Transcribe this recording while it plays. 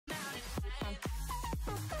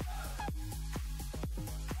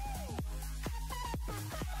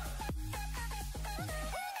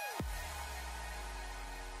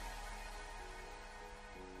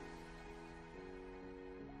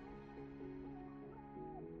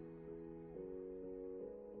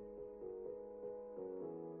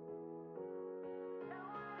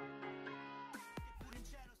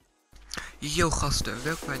Yo gasten,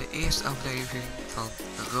 welkom bij de eerste aflevering van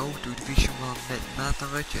Road to Division 1 met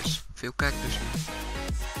Rutjes. Veel kijkplezier.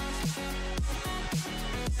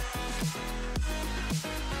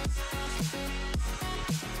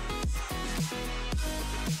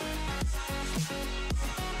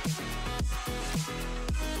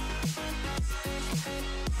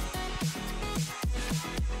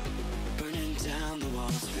 Burning down the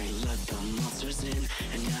walls, we let the monsters in,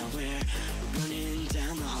 and now we're running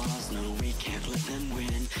down the halls. No, we can't let them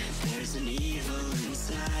win. There's an evil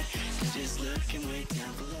inside that is lurking way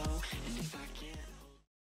down below. And if I can't...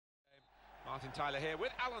 Martin Tyler here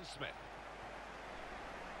with Alan Smith.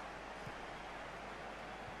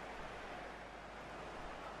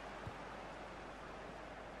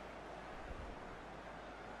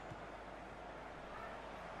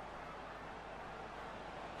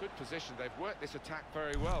 Good position, they've worked this attack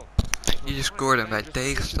very well. Hier scoorde mijn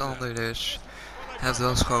tegenstander dus. Het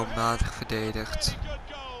was gewoon matig verdedigd.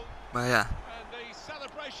 Maar ja.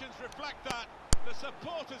 The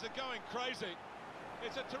supporters are going crazy.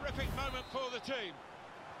 It's a terrific moment for the team.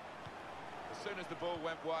 As soon as the ball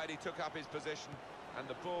went wide, he took up his position, and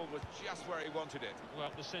the ball was just where he wanted it.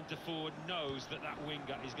 Well, the centre forward knows that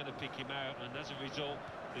winger is going to pick him out, and as a result,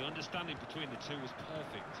 the understanding between the two was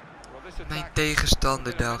perfect. Well, Mijn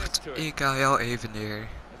tegenstander dacht, ik hou jou even neer.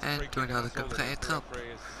 En toen had ik hem getrapt.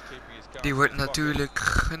 Die wordt natuurlijk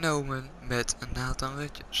genomen met een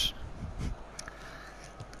Rutjes.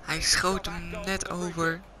 Hij schoot hem net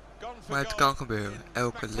over, maar het kan gebeuren.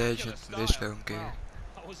 Elke legend wist wel een keer.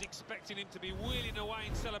 I was expecting him to be wheeling away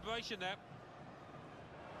in celebration there.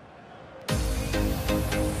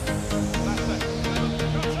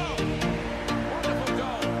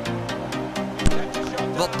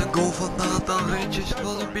 Wat een goal van Rutjes,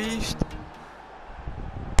 wat een beest.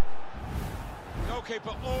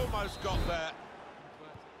 Goalkeeper almost got there.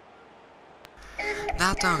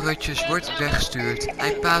 Rutjes wordt weggestuurd.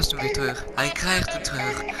 Hij paast hem weer terug. Hij krijgt hem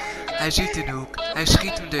terug. Hij ziet de hoek. Hij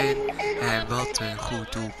schiet hem erin. En wat een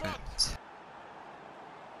goed doelpunt.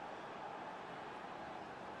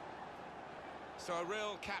 So a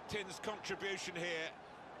real captain's contribution here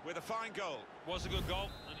with a fine goal. Was a good goal,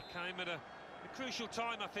 and it came at a crucial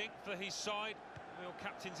time, I think, for his side. Real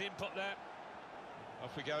captain's input there.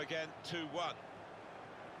 Off we go again, 2-1.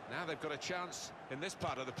 Now they've got a chance in this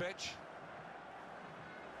part of the pitch.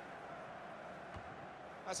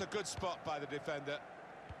 That's a good spot by the defender.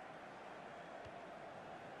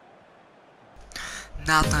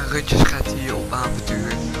 Rutjes gaat hier op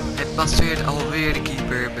avontuur. Het passeert alweer de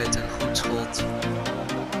keeper met een goed schot.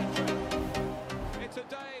 It's a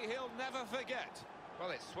day he'll never forget.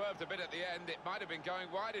 Well, it swerved a bit at the end. It might have been going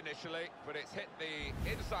wide initially, but it's hit the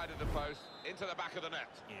inside of the post into the back of the net.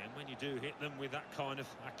 Yeah, and when you do hit them with that kind of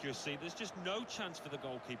accuracy, there's just no chance for the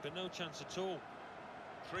goalkeeper, no chance at all.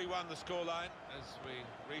 3-1 the scoreline as we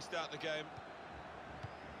restart the game.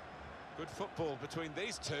 Good football between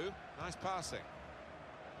these two. Nice passing.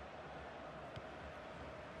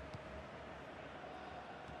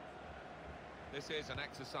 This is an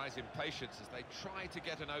exercise in patience as they try to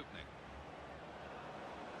get an opening.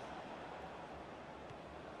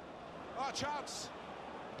 Oh, chance!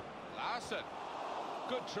 Larson.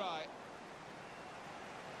 Good try.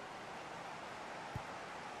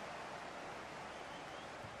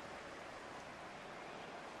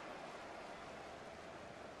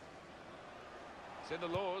 It's in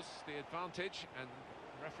the laws, the advantage, and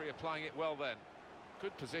the referee applying it well then.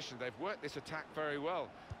 Good position, they've worked this attack very well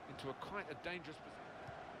into quite a dangerous position.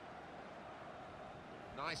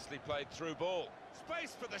 Nicely played through ball.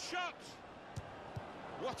 Space for the shot!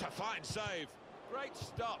 What a fine save. Great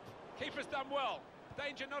stop. Keeper's done well.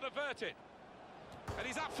 Danger not averted. And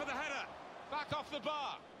he's up for the header. Back off the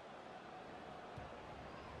bar.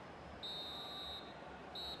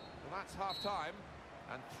 Well, that's half-time.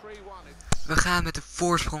 And 3-1 is... We gaan met de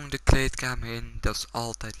voorsprong de kleedkamer in. Dat is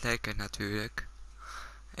altijd lekker natuurlijk.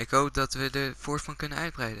 Ik hoop dat we de voorsprong kunnen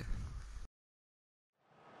uitbreiden.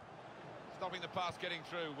 Stopping the pass getting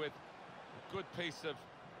through with a good piece of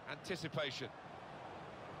anticipation.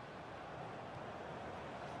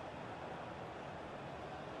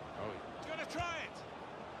 Oh, he's going to try it.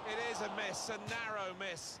 It is a miss, a narrow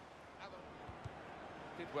miss.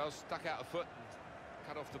 Did well, stuck out a foot and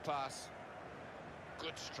cut off the pass.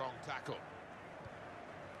 Good strong tackle.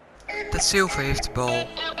 De Silva heeft de bal.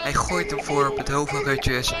 Hij gooit hem voor op het hoofd van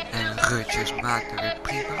Rutjes. En Rutjes maakt er weer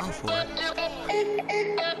prima af voor.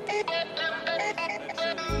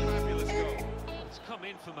 It's come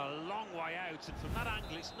in from a long way out, and from that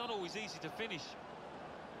angle, it's not always easy to finish.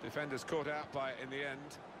 Defenders caught out by it in the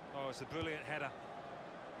end. Oh, it's a brilliant header.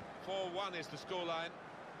 4-1 is the scoreline.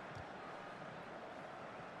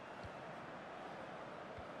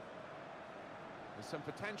 There's some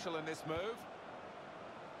potential in this move.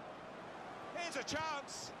 Here's a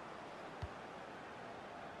chance.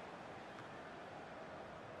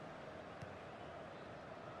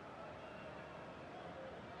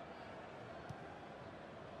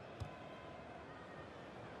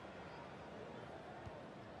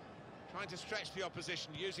 Trying to stretch the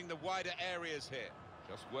opposition, using the wider areas here.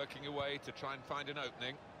 Just working away to try and find an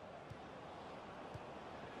opening.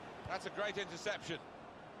 That's a great interception.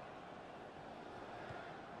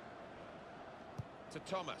 To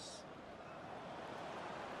Thomas.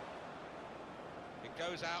 It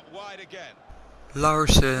goes out wide again.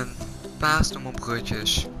 Larsen paast hem op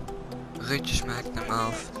Rutjes. Rutjes maakt hem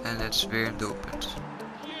af en het is weer een doelpunt.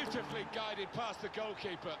 Beautifully guided past the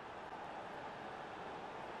goalkeeper.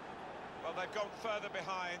 Well, they've gone further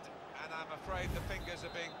behind, and I'm afraid the fingers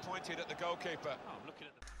are being pointed at the goalkeeper. Oh, I'm looking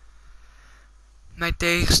at the... Mijn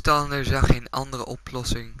tegenstander zag geen andere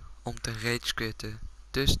oplossing om te rage quitten,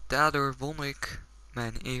 dus daardoor won ik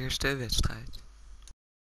mijn eerste wedstrijd.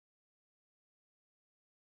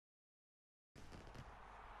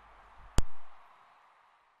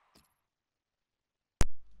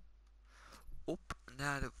 Op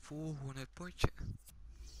naar de volgende potje.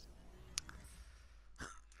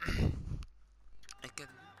 Ik heb...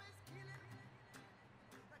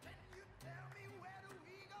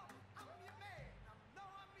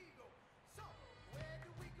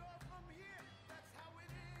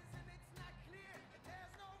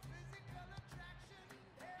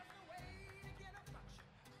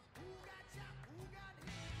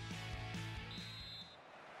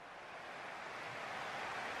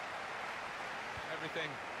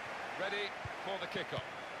 Everything ready for the kickoff.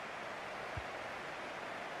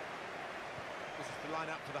 This is the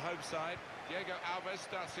lineup for the home side. Diego Alves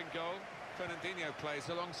starts in goal. Fernandinho plays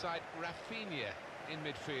alongside Rafinha in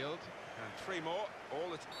midfield. And three more,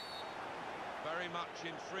 all at very much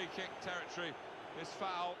in free kick territory. This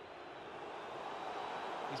foul.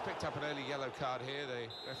 He's picked up an early yellow card here. The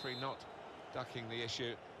referee not ducking the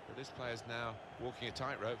issue. But this player's now walking a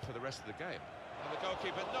tightrope for the rest of the game. And the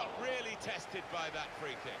goalkeeper not really tested by that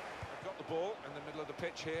free kick. They've got the ball in the middle of the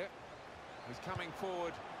pitch here. He's coming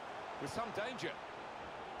forward with some danger.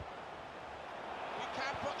 He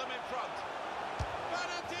can put them in front.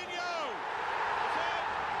 Fernandinho! It's in!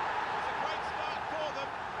 It's a great start for them.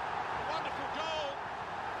 A wonderful goal.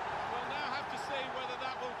 We'll now have to see whether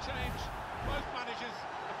that will change both managers'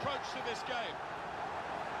 approach to this game.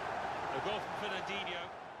 A goal from Fernandinho.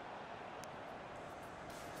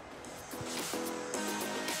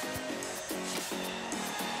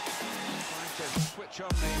 Trying to switch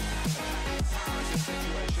on the attacking power in this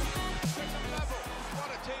situation. Second level.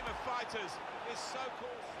 What a team of fighters is so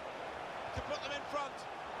cool to put them in front.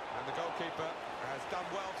 And the goalkeeper has done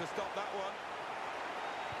well to stop that one.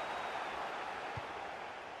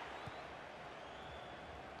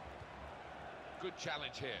 Good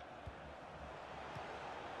challenge here.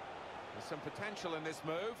 There's some potential in this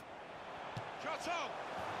move. Shot on!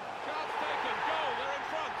 Chance taken, goal, they're in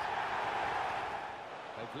front.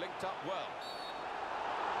 They've linked up well.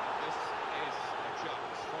 And this is a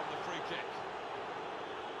chance from the free kick.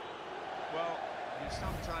 Well, you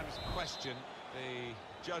sometimes question the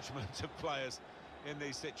judgment of players in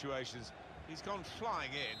these situations. He's gone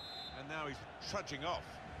flying in, and now he's trudging off.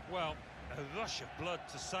 Well, a rush of blood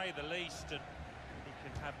to say the least, and he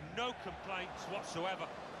can have no complaints whatsoever.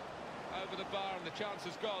 Over the bar, and the chance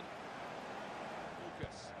has gone.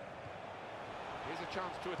 Lucas. Here's a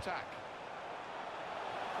chance to attack.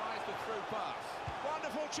 Tries the through pass.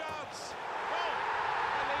 Wonderful chance! Oh!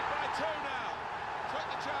 They lead by 2 now. Took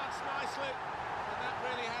the chance nicely, and that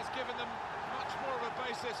really has given them much more of a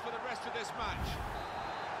basis for the rest of this match.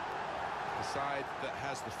 The side that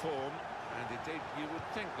has the form, and indeed you would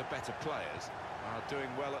think the better players, are doing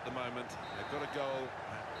well at the moment. They've got a goal.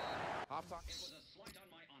 Half-time. It was a slight on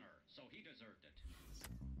my honor, so he deserved it.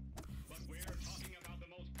 But we're talking about the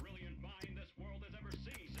most brilliant mind this world has ever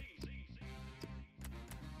seen.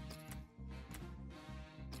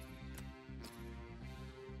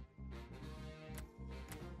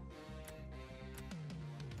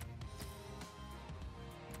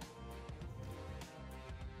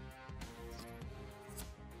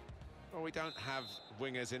 Well, we don't have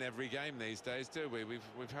wingers in every game these days, do we?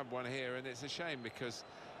 We've had one here, and it's a shame because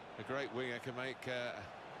a great winger can make a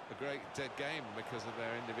great game because of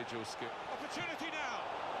their individual skill. Opportunity now!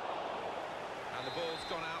 And the ball's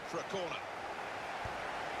gone out for a corner.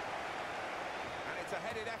 And it's a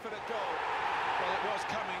headed effort at goal. Well, it was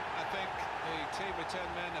coming, I think. The team return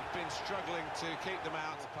men have been struggling to keep them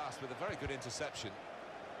out. Pass with a very good interception.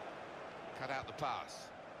 Cut out the pass.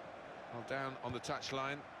 Well, down on the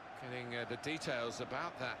touchline. Getting the details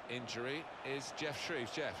about that injury is Jeff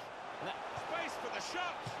Shreves. Jeff. Space for the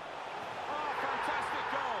shot. Oh,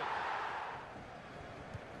 fantastic goal.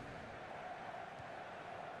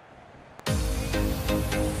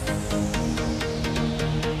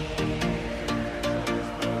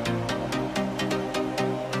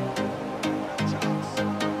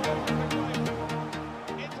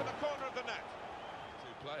 Into the corner of the net.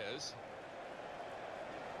 Two players.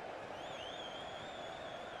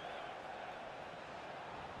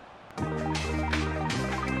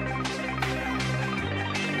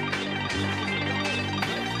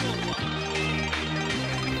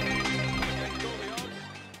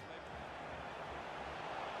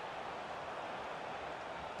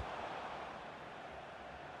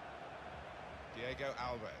 Diego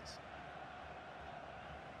Alves.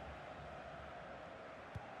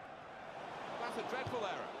 That's a dreadful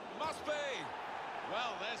error. Must be!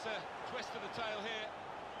 Well, there's a twist of the tail here.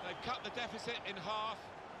 They've cut the deficit in half.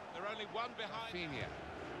 They're only one behind. Rafinha.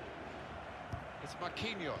 It's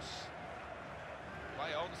Marquinhos.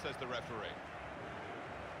 Play on, says the referee.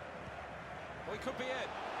 Well, he could be in.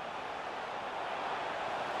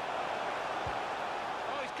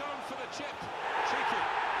 Oh, he's gone for the chip. Cheeky.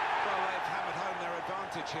 Well, they've hammered home their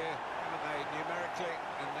advantage here, haven't they, numerically,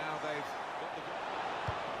 and now they've got the...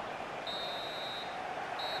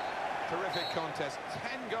 Terrific contest.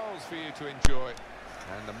 10 goals for you to enjoy.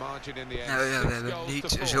 And the margin in the end. Nou ja, we hebben hem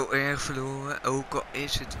niet zo erg verloren, ook al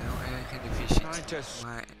is het wel erg in de visite.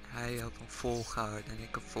 Maar hij had hem volgehouden en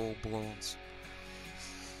ik heb vol brons.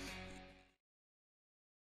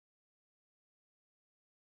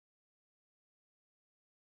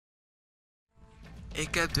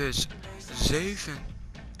 Ik heb dus 7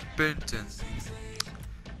 punten.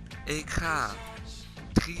 Ik ga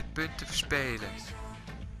 3 punten verspelen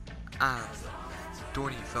aan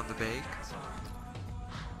Donny van de Beek.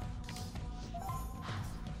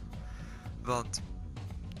 Want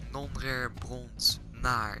non-rare brons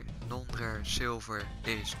naar non-rare zilver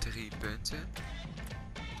is 3 punten.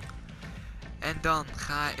 En dan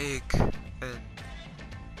ga ik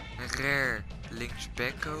een rare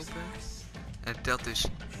linksback kopen. En dat is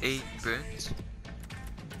 1 punt.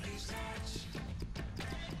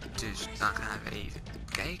 Dus dan gaan we even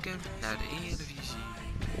kijken naar de Eredivisie.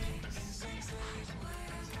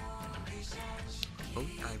 Oh,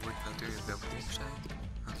 hij moet natuurlijk wel prof zijn.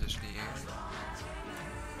 Dat is niet erg.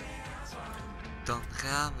 Dan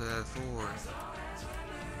gaan we voor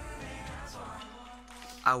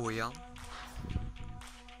Oude Jan.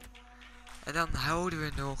 En dan houden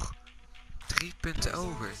we nog 3 punten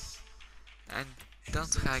over. En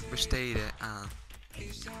dat ga ik besteden aan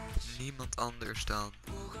niemand anders dan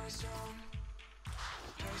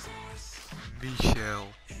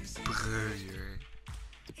Michel Breuer.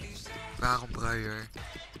 Waarom Breuer?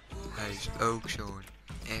 Hij is ook zo'n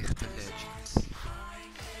echte legend.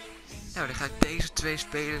 Nou, dan ga ik deze 2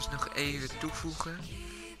 spelers nog even toevoegen.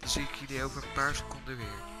 Dan zie ik jullie over een paar seconden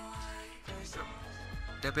weer. Zo,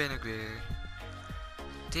 daar ben ik weer.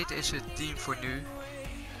 Dit is het team voor nu.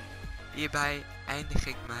 Hierbij eindig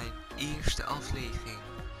ik mijn eerste aflevering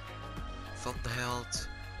van de held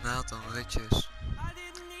Nathan Rutjes.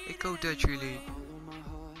 Ik hoop dat jullie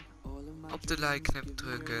op de like-knop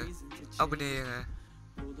drukken, abonneren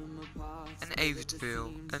en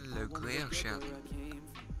eventueel een leuke reactie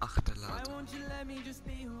achterlaten.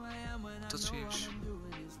 Tot ziens.